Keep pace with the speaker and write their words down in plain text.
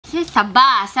this?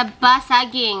 Saba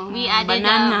saging. We added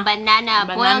banana,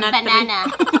 boiled banana.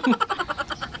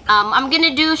 I'm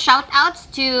gonna do shout outs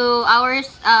to our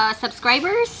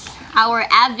subscribers, our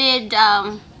avid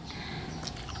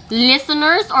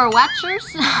listeners or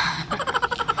watchers.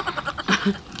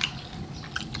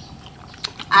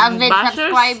 Avid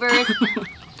subscribers.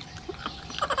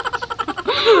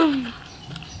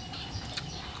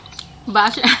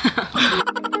 Bash.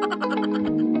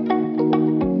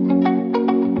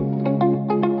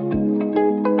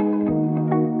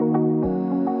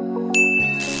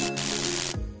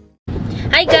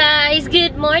 Hi guys,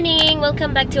 good morning.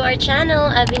 Welcome back to our channel,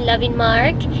 Avin Lavin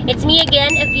Mark. It's me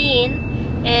again,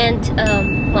 Avin, and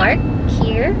Mark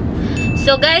here.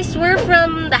 So guys, we're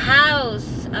from the house.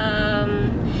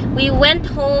 We went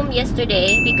home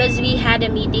yesterday because we had a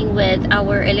meeting with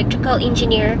our electrical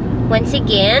engineer once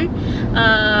again.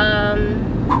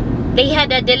 They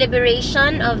had a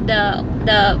deliberation of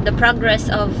the progress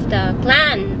of the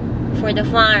plan for the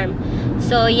farm.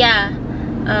 So yeah,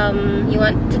 you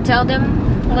want to tell them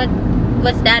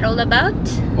what's that all about?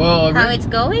 Well, how it's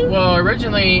going? Well,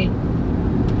 originally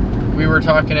we were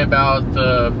talking about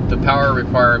the power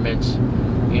requirements,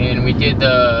 and we did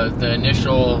the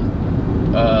initial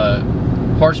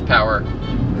horsepower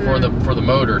for the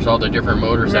motors, all the different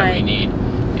motors that we need,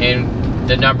 and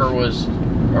the number was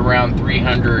around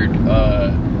 300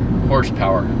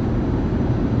 horsepower.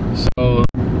 So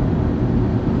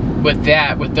with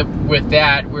that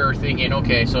we were thinking,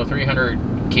 okay, so 300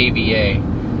 kVA.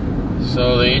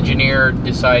 So the engineer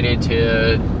decided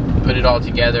to put it all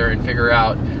together and figure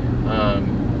out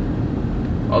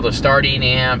all the starting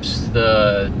amps,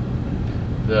 the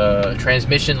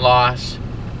transmission loss,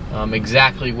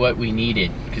 exactly what we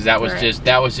needed, because that was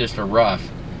just a rough.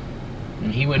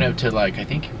 And he went up to, like, I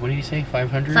think, what did he say,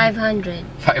 500? 500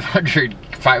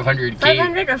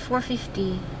 500 or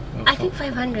 450. I think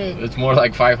 500. It's more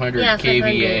like 500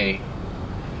 kVA.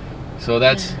 500. So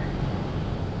that's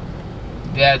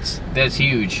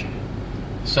huge.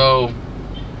 So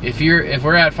if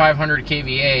we're at 500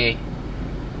 kVA,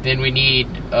 then we need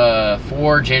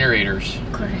 4 generators.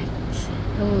 Correct.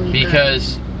 Oh,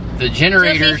 because the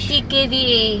generators 250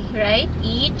 kVA, right?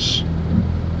 Each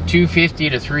 250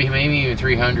 to 3, maybe even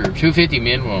 300. 250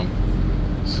 minimum.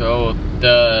 So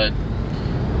the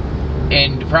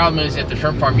problem is at the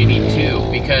shrimp farm you need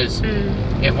 2, because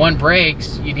if one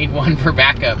breaks, you need 1 for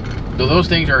backup. So those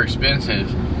things are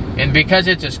expensive. And because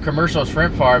it's a commercial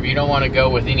shrimp farm, you don't want to go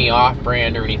with any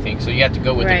off-brand or anything. So you have to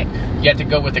go with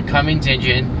the Cummins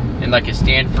engine and like a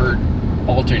Stanford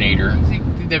alternator.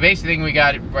 The basic thing we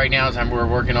got right now is we're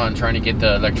working on trying to get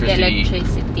the electricity.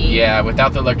 Yeah,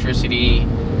 without the electricity,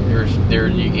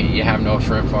 you have no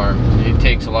shrimp farm. It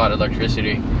takes a lot of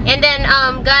electricity. And then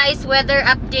guys, weather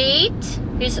update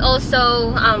is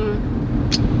also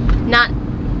not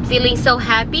feeling so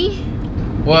happy.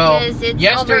 Well, because it's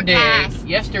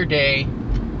yesterday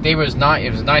it was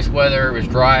nice weather, it was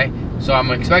dry, so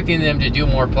I'm expecting them to do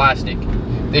more plastic.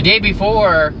 The day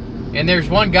before, and there's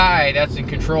one guy that's in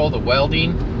control of the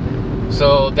welding,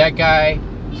 so that guy,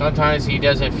 sometimes he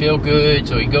doesn't feel good,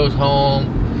 so he goes home,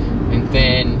 and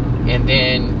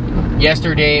then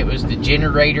yesterday it was the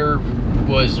generator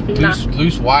was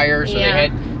loose wire, so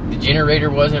the generator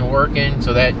wasn't working,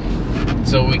 so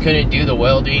we couldn't do the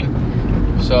welding.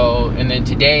 So, and then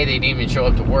today they didn't even show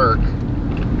up to work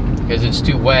because it's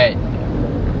too wet.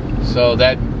 So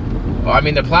I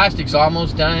mean, the plastic's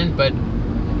almost done, but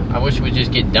I wish it would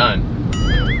just get done.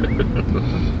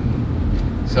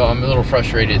 So I'm a little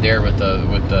frustrated there with the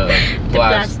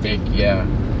plastic. Yeah.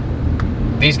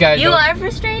 These guys. You are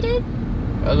frustrated?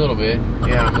 A little bit.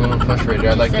 Yeah, I'm a little frustrated.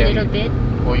 I like that. A little bit.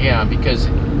 Well, yeah, because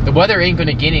the weather ain't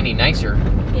gonna get any nicer.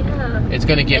 Yeah. It's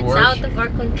gonna get worse. It's out of our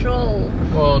control.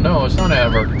 Well, no, it's not out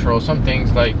of our control. Some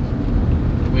things, like,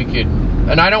 we could,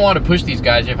 and I don't want to push these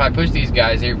guys. If I push these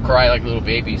guys, they cry like little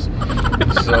babies.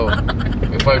 So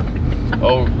if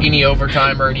any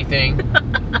overtime or anything.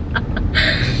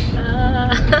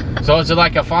 So it's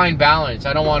like a fine balance.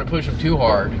 I don't want to push them too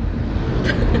hard,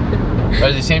 but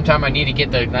at the same time, I need to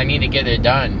get it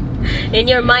done. In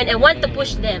your mind, I want to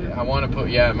push them. I want to put,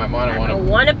 in my mind, I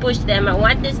want to push them. I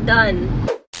want this done.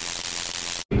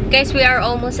 Guys, we are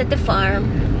almost at the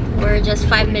farm. We're just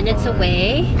 5 minutes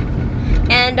away.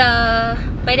 And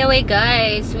by the way,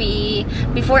 guys,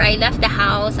 before I left the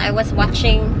house, I was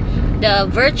watching the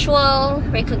virtual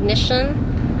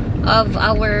recognition of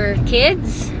our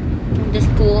kids in the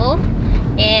school,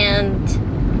 and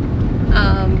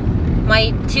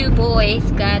my 2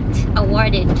 boys got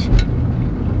awarded.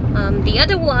 The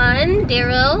other one,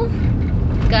 Daryl,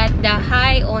 got the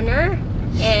high honor,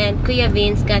 and Kuya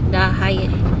Vince got the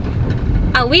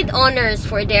with honors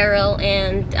for Daryl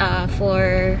and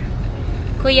for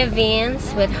Kuya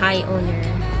Vince with high honor.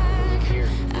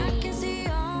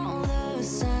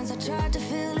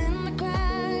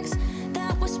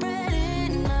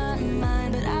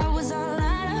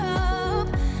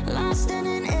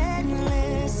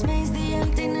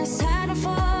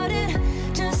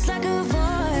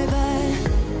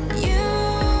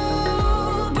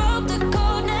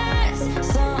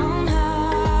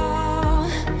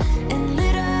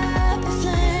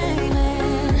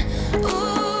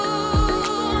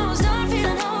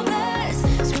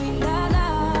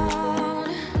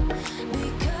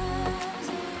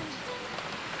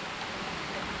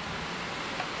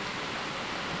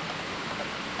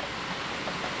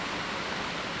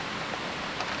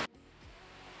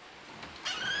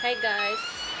 Hi guys,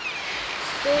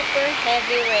 super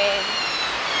heavy rain.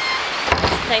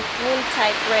 It's typhoon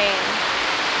type rain.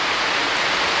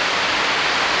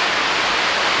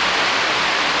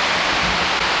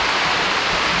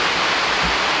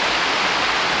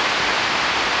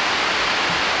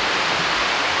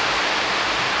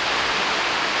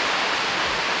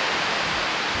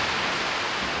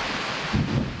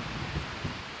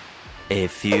 A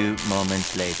few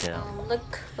moments later.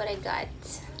 Look what I got.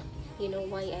 You know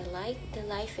why I like the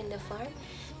life in the farm?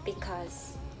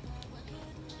 Because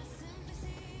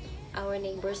our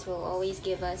neighbors will always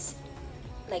give us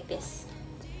like this.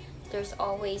 There's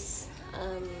always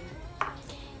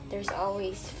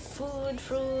food,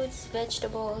 fruits,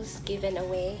 vegetables given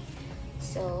away.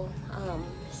 So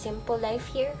simple life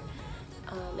here.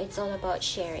 It's all about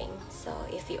sharing. So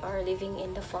if you are living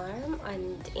in the farm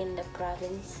and in the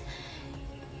province,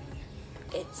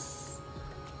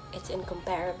 it's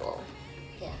incomparable.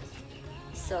 Yeah.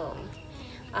 So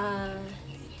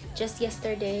just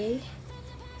yesterday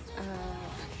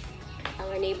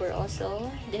our neighbor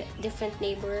also, different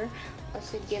neighbor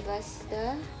also give us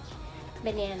the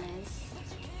bananas.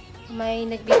 May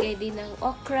nagbigay din ng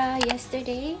okra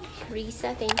yesterday.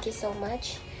 Risa, thank you so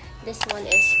much. This one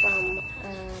is from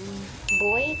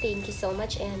Boy, thank you so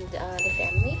much, and the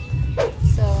family.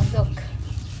 So look,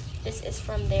 this is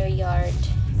from their yard,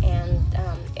 and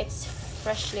it's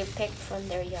freshly picked from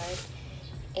their yard,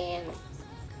 and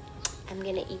I'm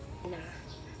gonna eat na.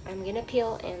 I'm gonna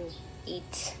peel and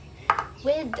eat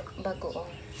with bagoong.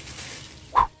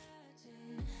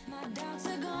 My doubts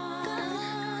are gone.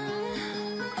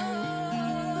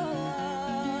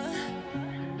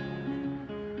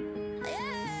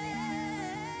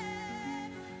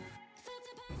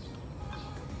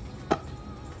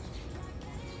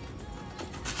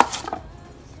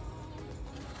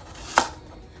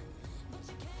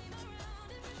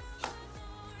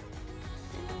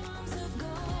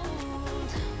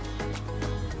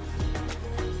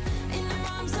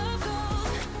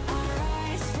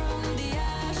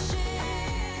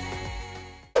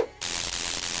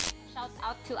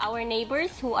 To our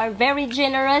neighbors who are very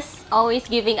generous, always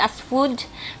giving us food,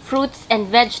 fruits and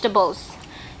vegetables.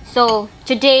 So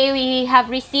today we have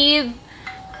received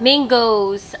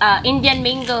mangoes, Indian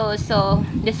mangoes. So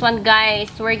this one,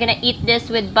 guys, we're gonna eat this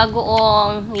with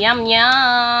bagoong. Yum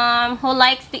yum. Who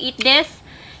likes to eat this?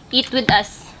 Eat with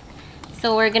us.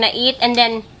 So we're gonna eat, and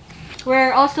then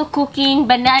we're also cooking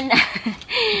banana.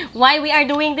 Why we are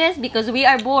doing this? Because we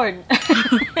are bored.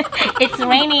 It's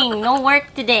raining, no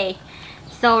work today.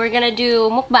 So we're gonna do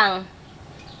mukbang.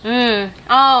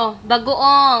 Oh,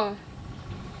 bagoong.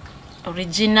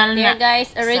 Original Here, na. guys,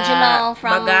 original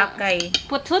from Bagakay.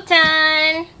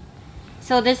 Pututan.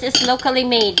 So this is locally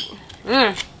made.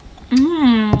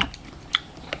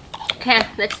 Okay,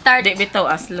 let's start. Di bitaw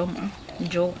aslom.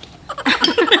 Joke.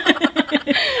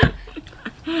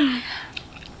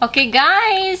 Okay,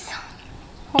 guys,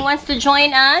 who wants to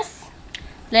join us?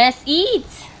 Let's eat.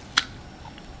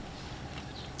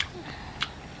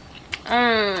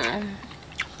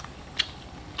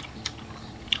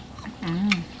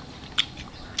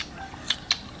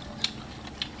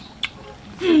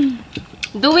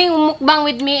 Doing mukbang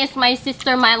with me is my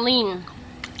sister Mylene.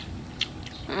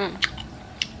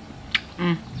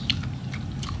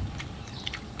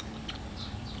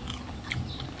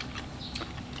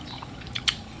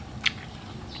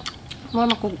 More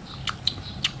makug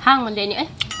hang man din eh.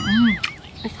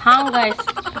 It's hang, guys.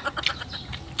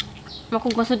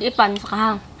 Makug masud ipan sa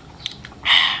kahang.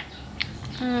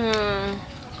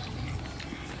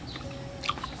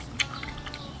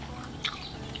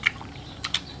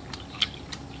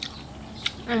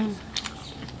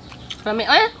 Rami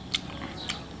ay.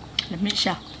 Lami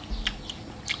siya.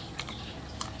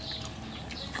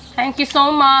 Thank you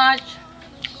so much,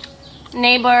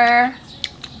 neighbor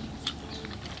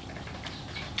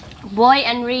Boy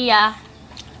and Ria.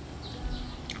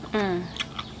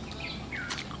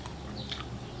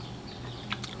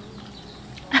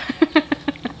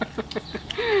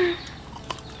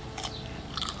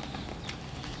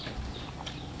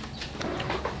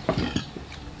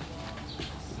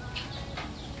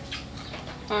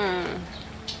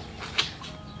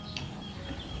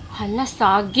 Hala,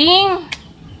 saging.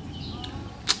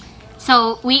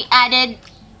 So we added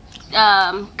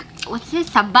what's this?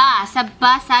 Saba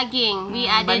saging. We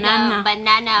added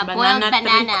banana, boiled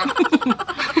banana.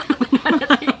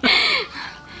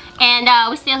 And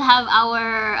we still have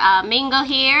our mango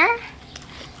here.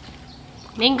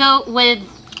 Mango with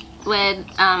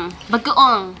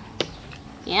bagoong.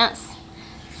 Yes.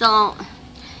 So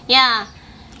yeah.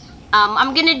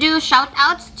 I'm gonna do shout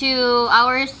outs to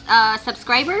our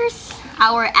subscribers,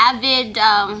 our avid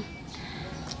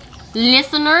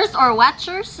listeners or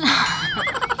watchers.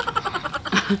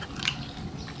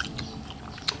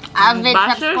 Avid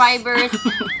subscribers.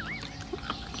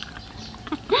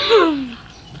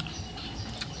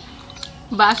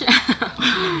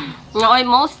 No,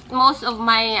 most of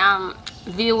my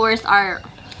viewers are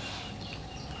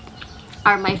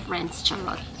my friends,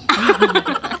 charot.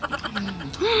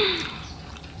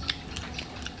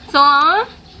 So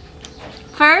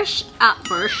first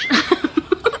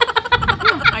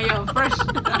Ayaw, first.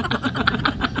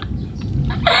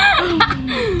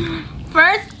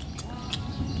 First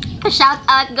shout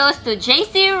out goes to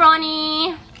JC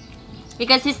Ronnie,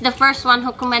 because he's the first one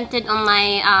who commented on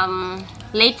my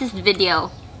latest video.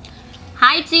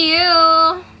 Hi to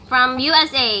you from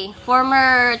USA,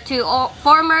 former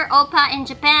Oppa in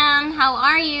Japan. How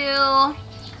are you?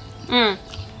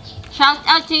 Shout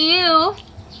out to you,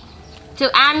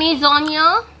 to Ami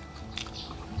Zonyo,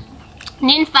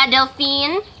 Ninfa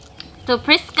Delphine, to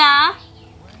Priska,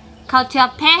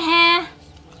 Kautiapehe.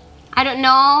 I don't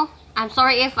know. I'm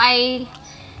sorry if I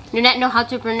do not know how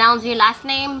to pronounce your last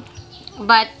name,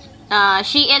 but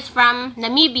she is from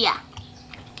Namibia.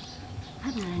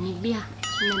 Namibia.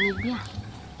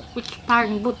 Which part?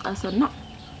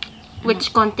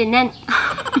 Which continent?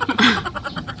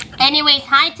 Anyways,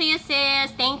 hi to you,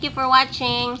 sis. Thank you for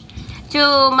watching.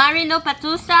 To Marilo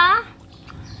Patusa,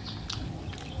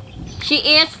 she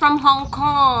is from Hong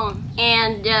Kong,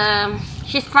 and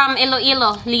she's from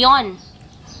Iloilo, Leon.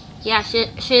 Yeah,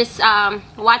 she's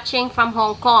watching from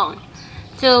Hong Kong.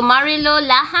 To Marilo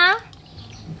Laha,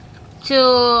 to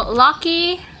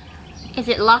Lucky, is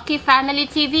it Lucky Family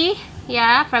TV?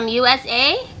 Yeah, from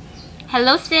USA.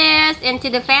 Hello, sis, and to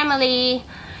the family.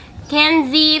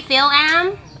 Kenzie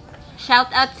Philam,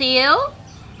 shout out to you.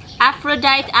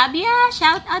 Aphrodite Abia,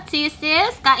 shout out to you,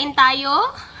 sis. Kain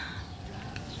tayo.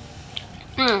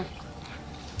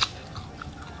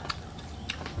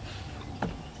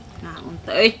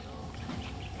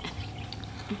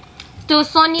 To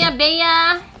Sonia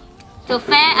Bea, to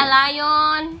Fe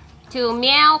Alayon, to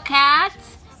Meow Cat.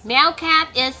 Meow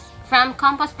Cat is from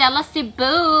Compostela,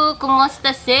 Cebu.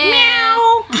 Kumusta, sis?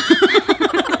 Meow!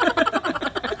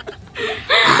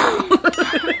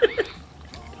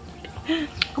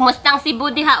 Kumustang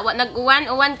Cebu diha? Wa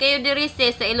nag-uwan-uwan kayo diri,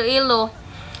 sis, sa Iloilo.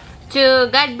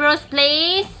 To Godbros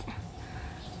Place.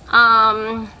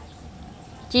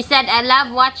 She said, I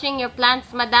love watching your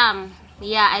plants, madam.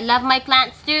 Yeah, I love my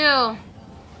plants too.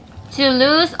 To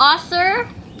Luz Osser.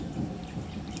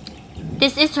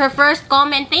 This is her first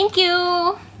comment. Thank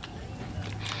you.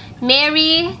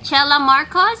 Mary Chela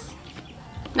Marcos.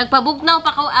 Nagpabugnaw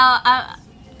pa ko.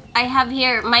 I have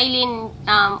here, Mylene,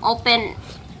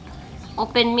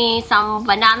 open me some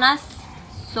bananas.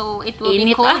 So it will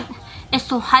be cold. It's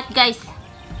so hot, guys.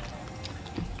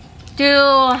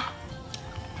 To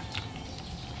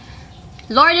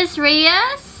Lourdes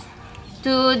Reyes.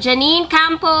 To Janine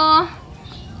Campo.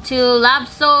 To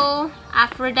Labso.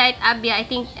 Aphrodite Abia. I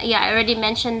think, yeah, I already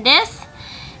mentioned this.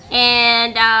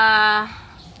 And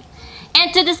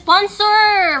to the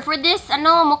sponsor for this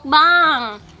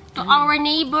mukbang, to our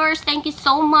neighbors, thank you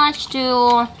so much.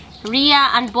 To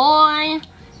Ria and Boy,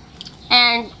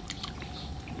 and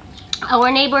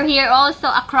our neighbor here also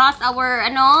across our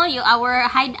our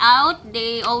hideout.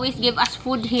 They always give us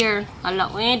food here.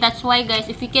 That's why, guys,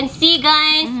 if you can see,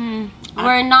 guys,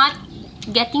 we're not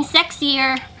getting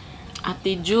sexier.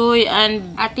 Ate Joy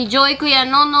and Ate Joy, Kuya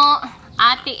Nono,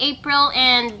 Ate April,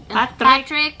 and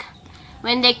Patrick.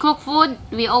 When they cook food,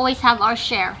 we always have our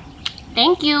share.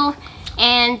 Thank you.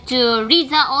 And to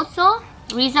Riza also.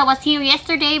 Riza was here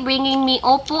yesterday bringing me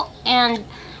opo and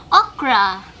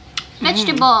okra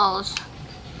vegetables.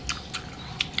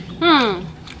 And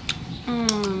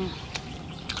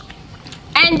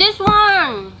this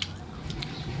one,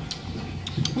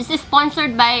 this is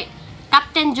sponsored by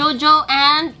Captain Jojo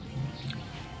and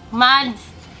Mads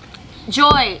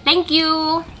Joy. Thank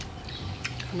you.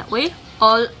 Uy,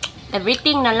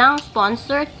 everything na lang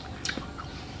sponsored.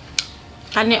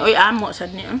 Kani oy amo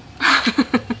sad niyo.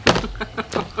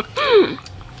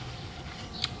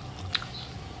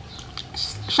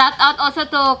 Shout out also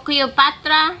to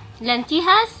Cleopatra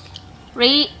Lentijas,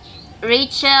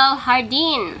 Rachel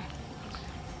Hardin,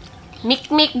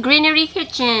 Mick Greenery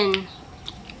Kitchen,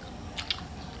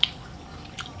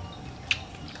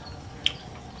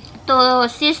 to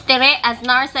Sis Tere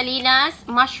Aznar Salinas,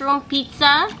 Mushroom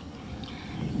Pizza,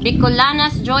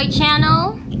 Bicolanas Joy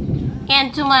Channel,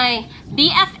 and to my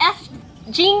BFF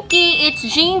Jinky, it's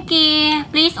Jinky.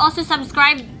 Please also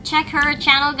subscribe, check her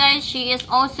channel, guys. She is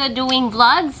also doing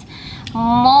vlogs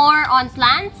more on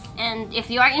plants, and if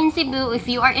you are in Cebu, if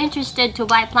you are interested to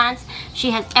buy plants,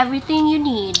 she has everything you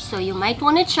need, so you might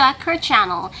want to check her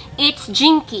channel. It's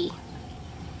Jinky.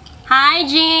 Hi,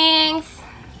 Jinx.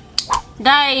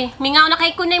 Day, mingaw na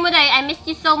kay kunay mo, Day. I missed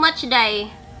you so much, Day.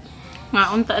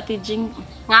 Ngaon ta ati Jing.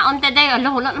 Ngaon ta, Day.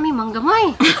 Ala, wala na may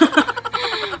manggamay.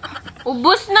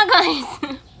 Ubus na, guys.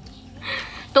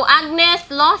 To Agnes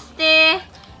Loste,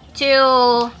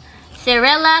 to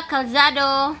Cirella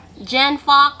Calzado, Jen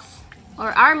Fox, or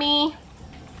Army.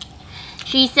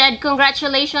 She said,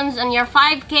 congratulations on your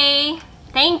 5K.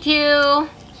 Thank you.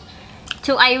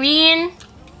 To Irene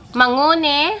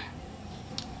Mangone,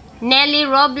 Nelly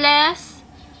Robles,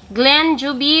 Glenn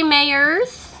Juby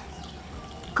Mayers,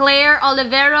 Claire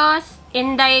Oliveros,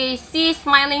 Inday C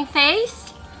Smiling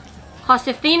Face,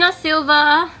 Josefina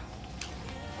Silva,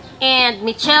 and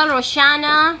Michelle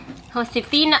Roshana.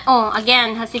 Josefina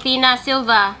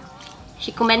Silva.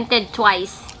 She commented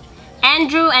twice.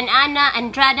 Andrew and Anna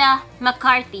Andrada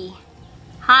McCarthy.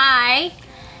 Hi.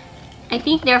 I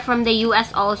think they're from the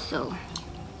US also.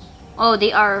 Oh,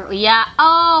 they are, yeah.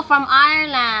 Oh, from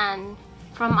Ireland.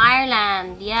 From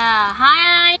Ireland, yeah.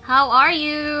 Hi. How are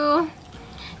you?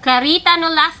 Clarita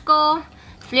Nolasco,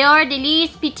 Fleur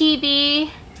Delis PTV,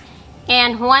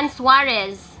 and Juan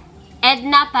Suarez,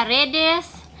 Edna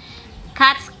Paredes,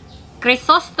 Katz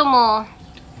Crisostomo,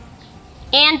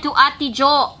 and to Ati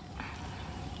Jo.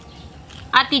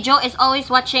 Ati Jo is always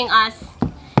watching us.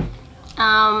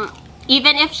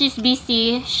 Even if she's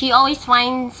busy, she always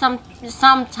finds some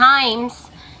times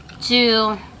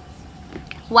to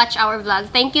watch our vlogs.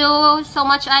 Thank you so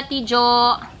much, Ati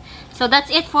Jo. So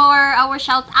that's it for our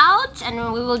shout outs,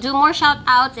 and we will do more shout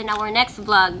outs in our next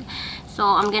vlog. So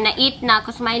I'm gonna eat na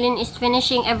because Mylene is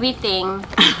finishing everything.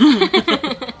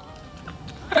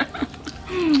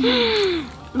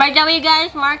 By the way,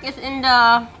 guys, Mark is in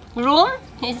the room.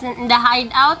 He's in the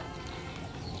hideout.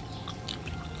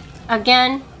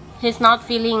 Again, he's not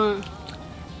feeling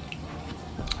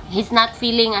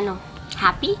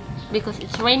happy because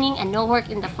it's raining and no work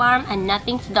in the farm and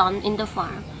nothing's done in the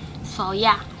farm. So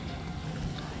yeah.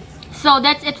 So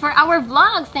that's it for our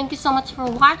vlogs. Thank you so much for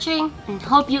watching, and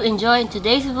hope you enjoyed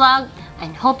today's vlog,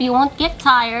 and hope you won't get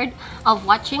tired of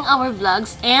watching our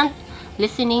vlogs and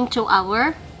listening to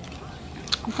our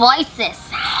voices.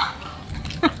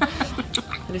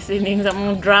 Listening sa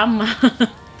mga drama.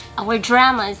 Our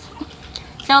dramas.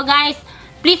 So guys,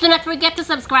 please do not forget to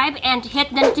subscribe and hit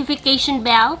the notification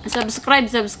bell. Subscribe.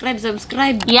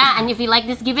 Yeah, and if you like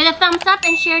this, give it a thumbs up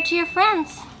and share to your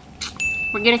friends.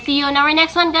 We're gonna see you in our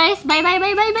next one, guys. Bye.